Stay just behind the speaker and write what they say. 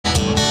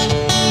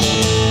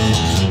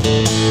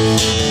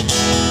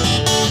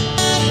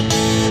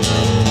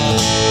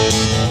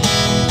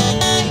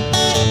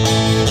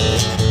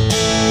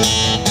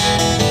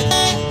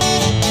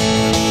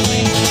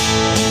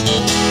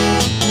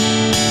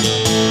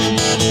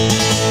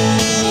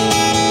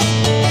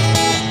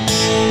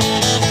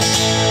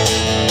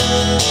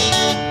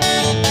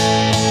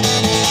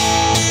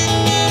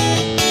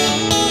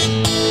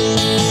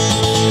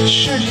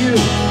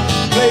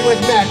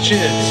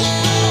matches.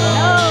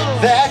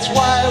 That's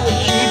why we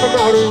keep them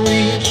out of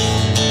reach.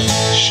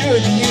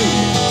 Should you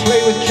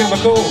play with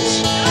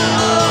chemicals,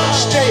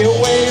 stay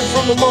away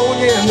from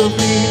ammonia and the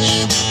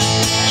bleach.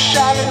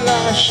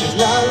 Sha-la-la,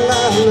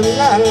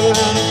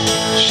 sha-la-la-la-la-la,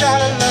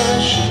 sha-la-la,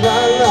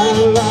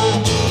 sha-la-la-la,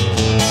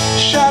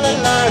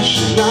 sha-la-la,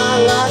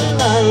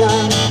 sha-la-la-la-la,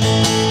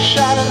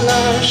 sha-la-la,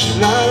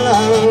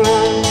 sha-la-la-la.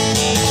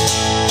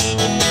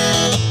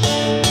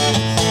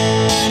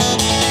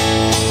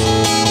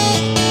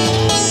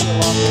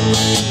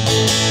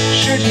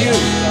 Should you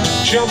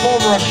jump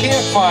over a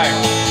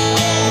campfire?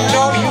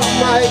 No, you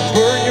might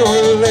burn your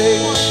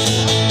legs.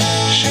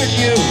 Should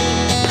you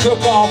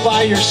cook all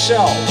by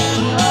yourself?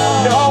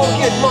 No,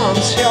 get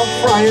mom's help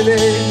frying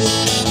eggs.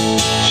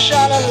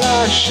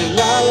 Sha-la-la,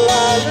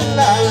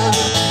 sha-la-la-la-la,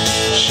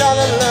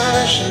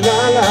 sha-la-la,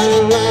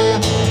 sha-la-la-la,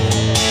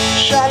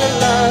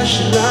 sha-la-la,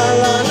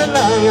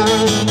 sha-la-la-la-la,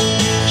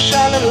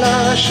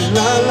 sha-la-la,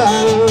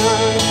 sha-la-la-la.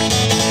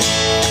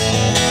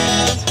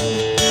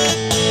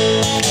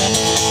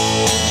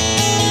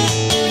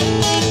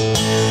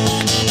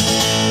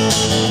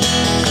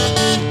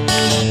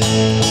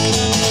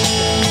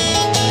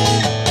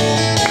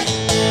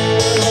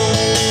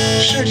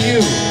 Should you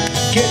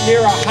get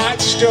near a hot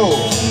stove?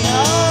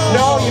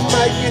 No, you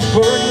might get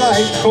burned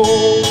like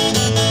coal.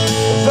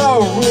 The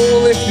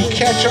rule if you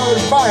catch on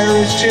fire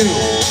is to...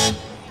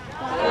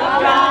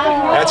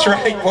 That's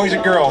right, boys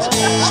and girls.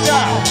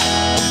 Stop,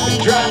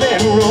 drop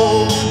and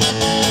roll.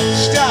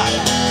 Stop,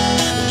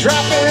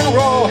 drop and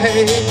roll,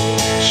 hey.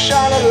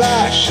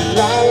 Sha-la-la,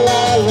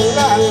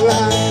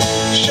 sha-la-la-la-la-la,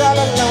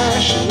 sha-la-la,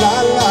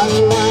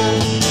 sha-la-la-la,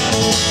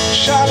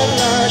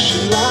 sha-la-la,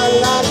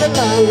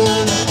 sha-la-la-la-la,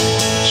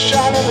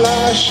 sha-la-la,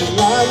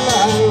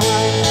 sha-la-la-la.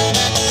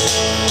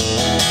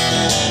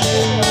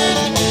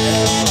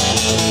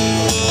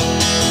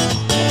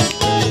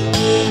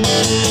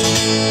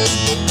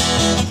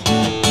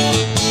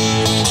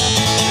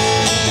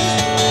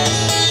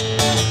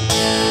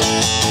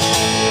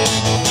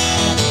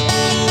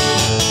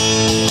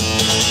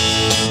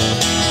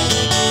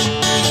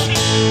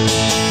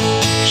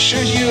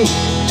 Should you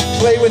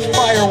play with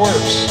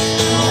fireworks?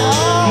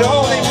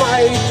 No, they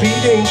might be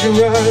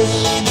dangerous.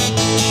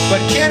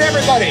 But can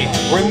everybody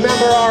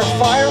remember our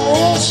fire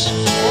rules?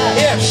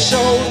 If so,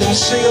 then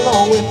sing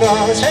along with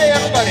us. Hey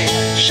everybody!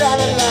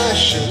 Sha-la-la,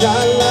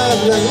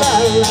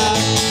 sha-la-la-la-la-la,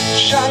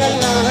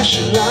 sha-la-la,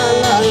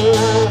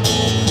 sha-la-la-la,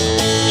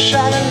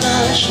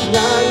 sha-la-la,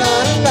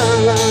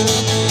 sha-la-la-la-la,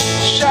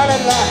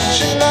 sha-la-la,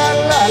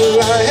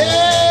 sha-la-la-la, hey!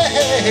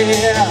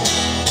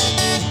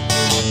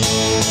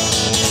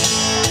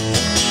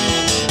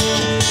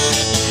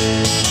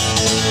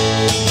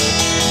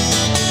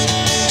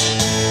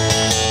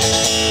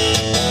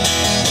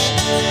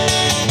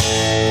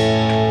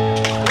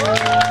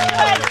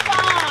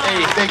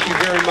 Thank you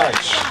very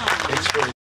much.